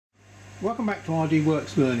Welcome back to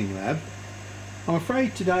RDWorks Learning Lab. I'm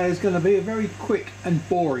afraid today is going to be a very quick and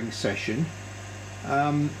boring session,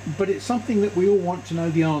 but it's something that we all want to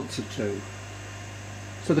know the answer to.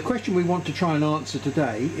 So the question we want to try and answer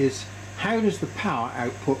today is, how does the power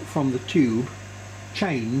output from the tube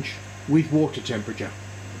change with water temperature?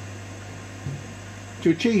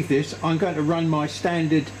 To achieve this, I'm going to run my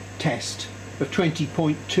standard test of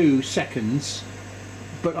 20.2 seconds,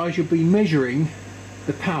 but I should be measuring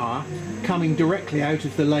the power coming directly out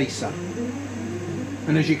of the laser.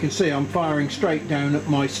 And as you can see, I'm firing straight down at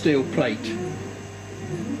my steel plate.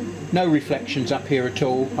 No reflections up here at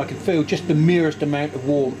all. I can feel just the merest amount of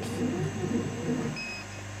warmth.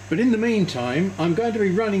 But in the meantime, I'm going to be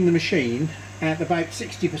running the machine at about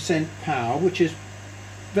 60% power, which is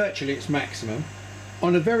virtually its maximum,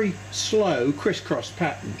 on a very slow crisscross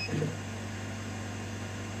pattern.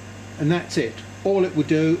 And that's it. All it will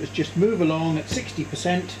do is just move along at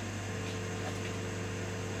 60%,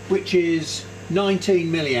 which is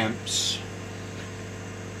 19 milliamps.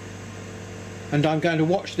 And I'm going to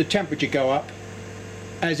watch the temperature go up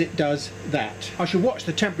as it does that. I should watch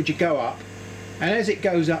the temperature go up, and as it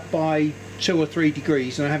goes up by 2 or 3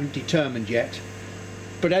 degrees, and I haven't determined yet,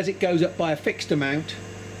 but as it goes up by a fixed amount,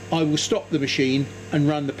 I will stop the machine and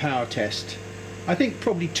run the power test. I think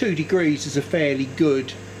probably 2 degrees is a fairly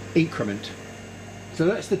good increment. So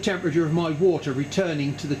that's the temperature of my water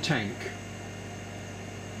returning to the tank.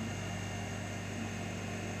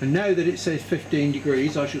 And now that it says 15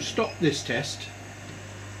 degrees, I shall stop this test,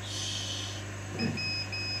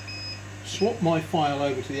 swap my file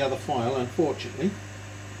over to the other file. Unfortunately,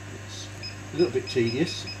 it's a little bit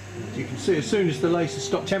tedious. As you can see, as soon as the laser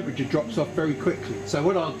stops, temperature drops off very quickly. So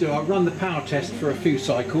what I'll do, I'll run the power test for a few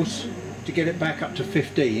cycles to get it back up to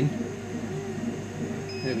 15.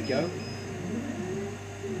 There we go.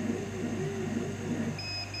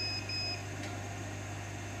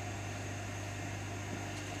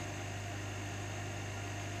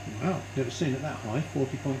 Wow, never seen it that high,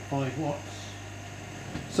 40.5 watts.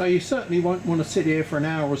 So you certainly won't want to sit here for an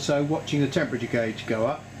hour or so watching the temperature gauge go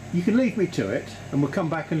up. You can leave me to it and we'll come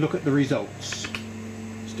back and look at the results.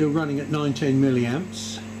 Still running at 19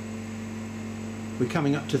 milliamps. We're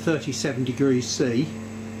coming up to 37 degrees C.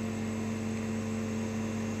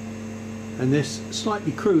 And this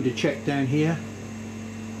slightly cruder check down here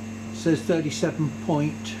says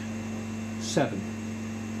 37.7.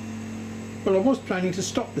 Well, I was planning to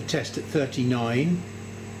stop the test at 39.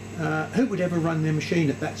 Who would ever run their machine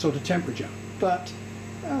at that sort of temperature? But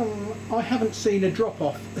I haven't seen a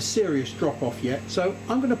drop-off, a serious drop-off yet, so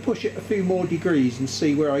I'm going to push it a few more degrees and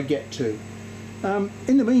see where I get to.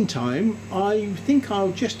 In the meantime, I think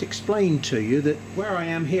I'll just explain to you that where I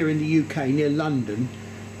am here in the UK near London,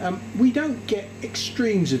 we don't get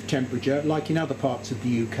extremes of temperature like in other parts of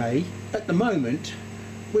the UK. At the moment,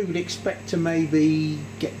 we would expect to maybe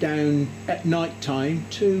get down at night time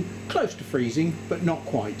to close to freezing, but not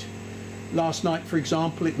quite. Last night, for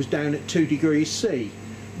example, it was down at 2 degrees C,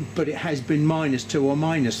 but it has been -2 or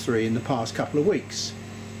 -3 in the past couple of weeks.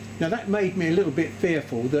 Now that made me a little bit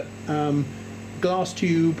fearful that glass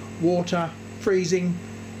tube, water, freezing,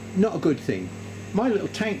 not a good thing. My little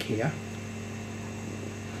tank here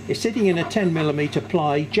is sitting in a 10mm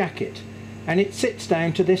ply jacket, and it sits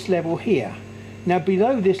down to this level here. Now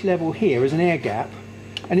below this level here is an air gap,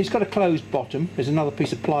 and it's got a closed bottom. There's another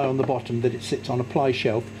piece of ply on the bottom that it sits on, a ply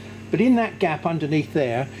shelf. But in that gap underneath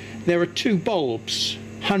there are 2 bulbs,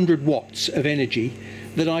 100 watts of energy,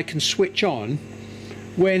 that I can switch on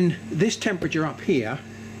when this temperature up here,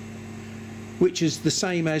 which is the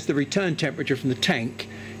same as the return temperature from the tank,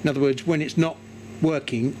 in other words, when it's not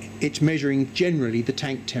working, it's measuring generally the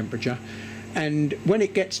tank temperature. And when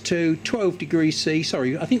it gets to 12 degrees C,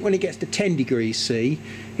 sorry, I think when it gets to 10 degrees C,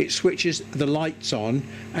 it switches the lights on,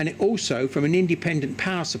 and it also, from an independent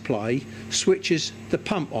power supply, switches the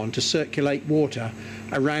pump on to circulate water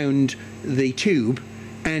around the tube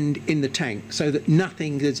and in the tank, so that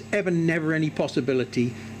there's never any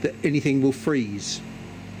possibility that anything will freeze.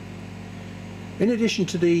 In addition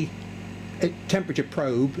to the temperature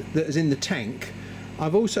probe that is in the tank,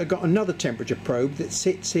 I've also got another temperature probe that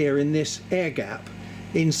sits here in this air gap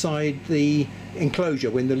inside the enclosure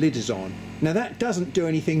when the lid is on. Now that doesn't do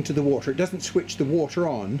anything to the water, it doesn't switch the water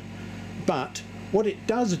on, but what it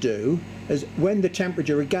does do is when the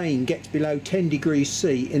temperature again gets below 10 degrees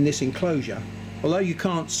C in this enclosure, although you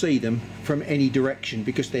can't see them from any direction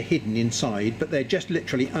because they're hidden inside, but they're just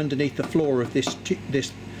literally underneath the floor of this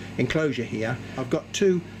enclosure here, I've got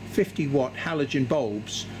 2 50-watt halogen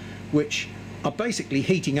bulbs which are basically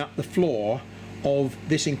heating up the floor of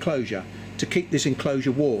this enclosure to keep this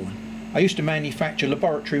enclosure warm. I used to manufacture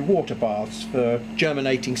laboratory water baths for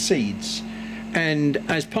germinating seeds, and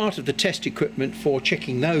as part of the test equipment for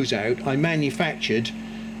checking those out, I manufactured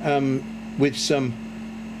with some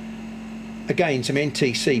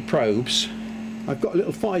NTC probes. I've got a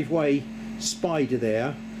little 5-way spider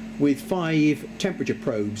there with 5 temperature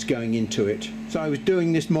probes going into it. So I was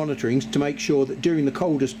doing this monitoring to make sure that during the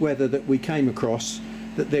coldest weather that we came across,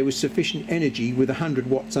 that there was sufficient energy with 100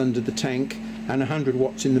 watts under the tank and 100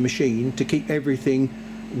 watts in the machine to keep everything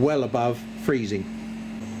well above freezing.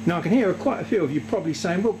 Now I can hear quite a few of you probably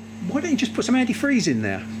saying, well, why don't you just put some antifreeze in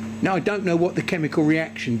there? Now I don't know what the chemical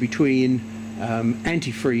reaction between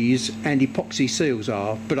antifreeze and epoxy seals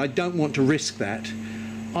are, but I don't want to risk that.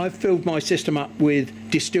 I've filled my system up with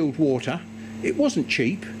distilled water. It wasn't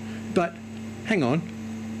cheap, but hang on,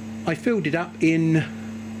 I filled it up in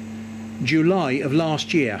July of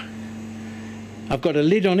last year. I've got a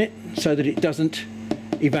lid on it so that it doesn't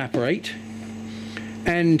evaporate,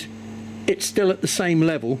 and it's still at the same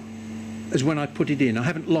level as when I put it in. I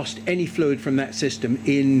haven't lost any fluid from that system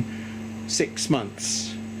in 6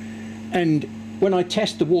 months. And when I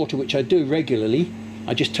test the water, which I do regularly,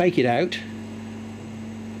 I just take it out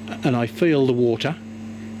and I feel the water.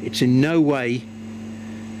 It's in no way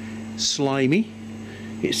slimy.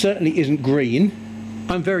 It certainly isn't green.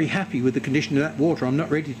 I'm very happy with the condition of that water. I'm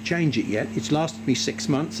not ready to change it yet. It's lasted me 6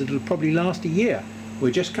 months. It'll probably last a year.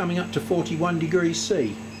 We're just coming up to 41 degrees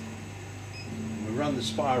C. We'll run the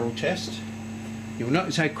spiral test. You'll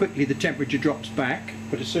notice how quickly the temperature drops back,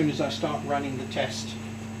 but as soon as I start running the test,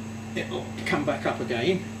 it'll come back up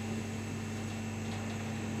again.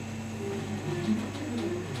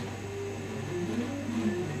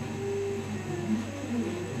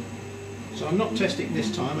 So I'm not testing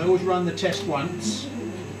this time. I always run the test once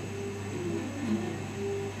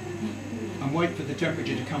and wait for the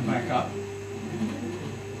temperature to come back up.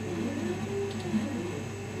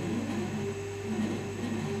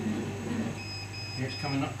 Here it's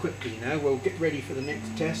coming up quickly now. We'll get ready for the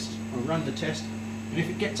next test. I'll run the test, and if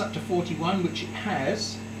it gets up to 41, which it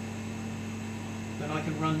has, then I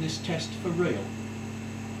can run this test for real.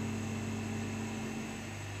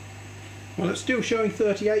 Well, it's still showing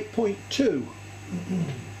 38.2.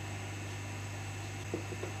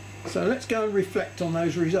 So let's go and reflect on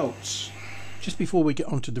those results. Just before we get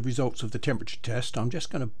on to the results of the temperature test, I'm just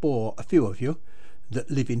going to bore a few of you that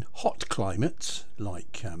live in hot climates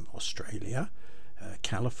like Australia,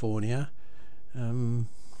 California. Let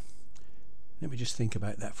me just think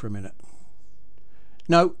about that for a minute.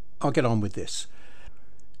 No, I'll get on with this.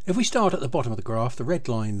 If we start at the bottom of the graph, the red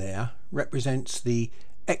line there represents the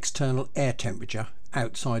external air temperature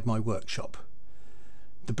outside my workshop.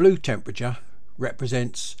 The blue temperature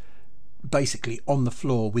represents basically on the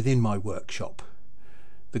floor within my workshop.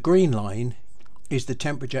 The green line is the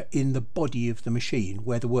temperature in the body of the machine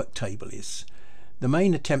where the work table is. The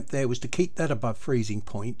main attempt there was to keep that above freezing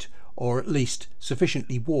point, or at least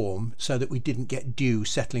sufficiently warm so that we didn't get dew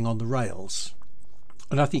settling on the rails.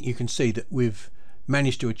 And I think you can see that we've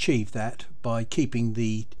managed to achieve that by keeping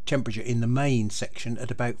the temperature in the main section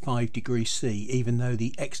at about 5 degrees C, even though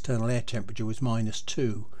the external air temperature was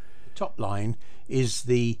 -2. The top line is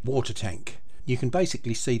the water tank. You can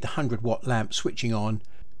basically see the 100-watt lamp switching on,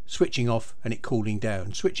 switching off, and it cooling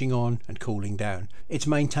down, switching on and cooling down. It's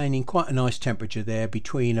maintaining quite a nice temperature there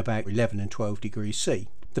between about 11 and 12 degrees C.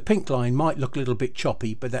 The pink line might look a little bit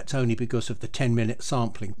choppy, but that's only because of the 10-minute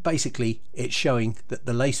sampling. Basically, it's showing that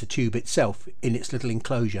the laser tube itself in its little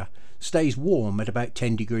enclosure stays warm at about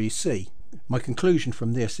 10 degrees C. My conclusion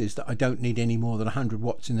from this is that I don't need any more than 100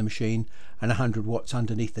 watts in the machine and 100 watts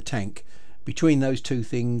underneath the tank. Between those two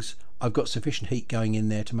things, I've got sufficient heat going in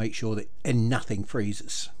there to make sure that nothing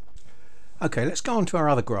freezes. Okay, let's go on to our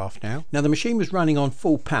other graph now. Now the machine was running on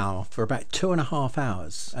full power for about 2.5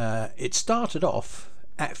 hours. It started off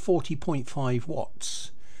at 40.5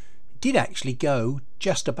 watts. It did actually go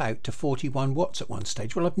just about to 41 watts at one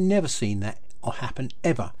stage. Well, I've never seen that happen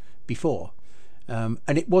ever before. And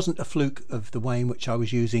it wasn't a fluke of the way in which I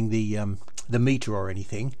was using the meter or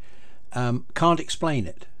anything. Can't explain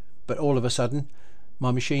it, but all of a sudden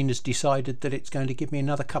my machine has decided that it's going to give me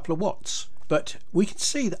another couple of watts. But we can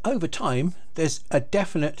see that over time there's a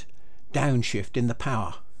definite downshift in the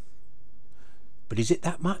power. But is it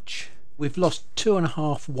that much? We've lost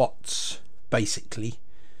 2.5 watts basically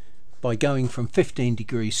by going from 15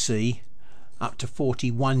 degrees C up to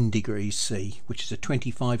 41 degrees C, which is a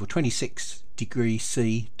 25 or 26 degrees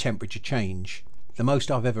C temperature change. The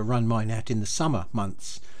most I've ever run mine at in the summer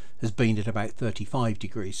months has been at about 35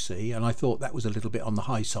 degrees C, and I thought that was a little bit on the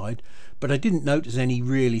high side, but I didn't notice any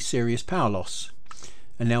really serious power loss.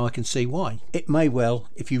 and now I can see why. It may well,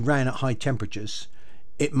 if you ran at high temperatures,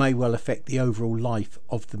 it may well affect the overall life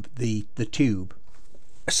of the tube.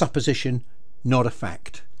 A supposition, not a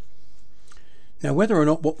fact. Now, whether or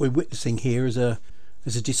not what we're witnessing here is a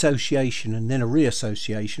dissociation and then a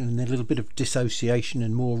reassociation and then a little bit of dissociation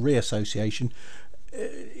and more reassociation,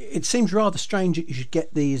 it seems rather strange that you should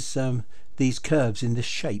get these curves in this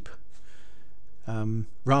shape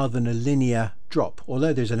rather than a linear drop.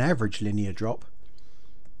 Although there's an average linear drop,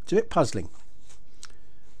 it's a bit puzzling.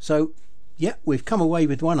 So yeah, we've come away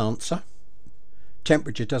with one answer.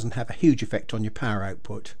 Temperature doesn't have a huge effect on your power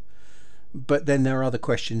output, but then there are other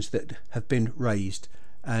questions that have been raised,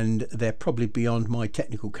 and they're probably beyond my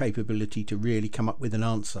technical capability to really come up with an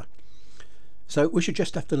answer. So we should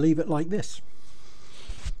just have to leave it like this.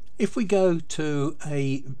 If we go to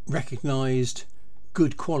a recognized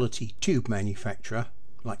good quality tube manufacturer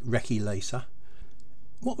like Recce Laser,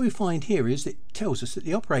 what we find here is it tells us that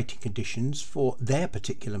the operating conditions for their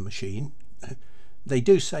particular machine, they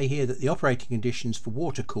do say here that the operating conditions for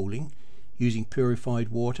water cooling using purified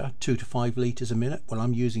water, 2 to 5 litres a minute, well,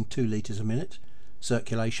 I'm using 2 litres a minute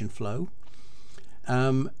circulation flow,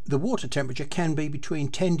 the water temperature can be between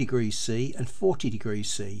 10 degrees C and 40 degrees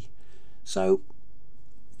C. So,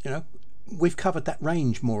 you know, we've covered that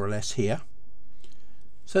range more or less here.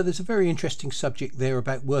 So there's a very interesting subject there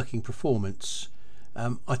about working performance.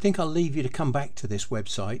 I think I'll leave you to come back to this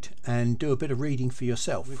website and do a bit of reading for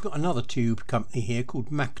yourself. We've got another tube company here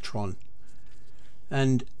called Mactron,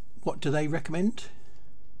 and what do they recommend?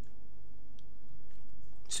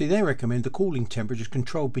 See, they recommend the cooling temperature is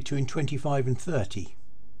controlled between 25 and 30.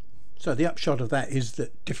 So the upshot of that is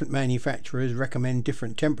that different manufacturers recommend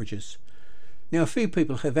different temperatures. Now, a few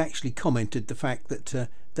people have actually commented the fact that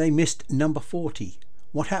they missed number 40.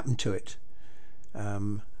 What happened to it?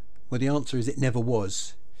 Well, the answer is it never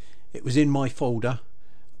was. It was in my folder,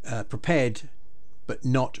 prepared but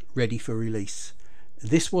not ready for release.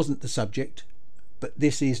 This wasn't the subject, but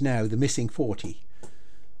this is now the missing 40.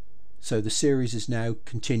 So the series is now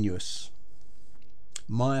continuous.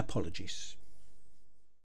 My apologies.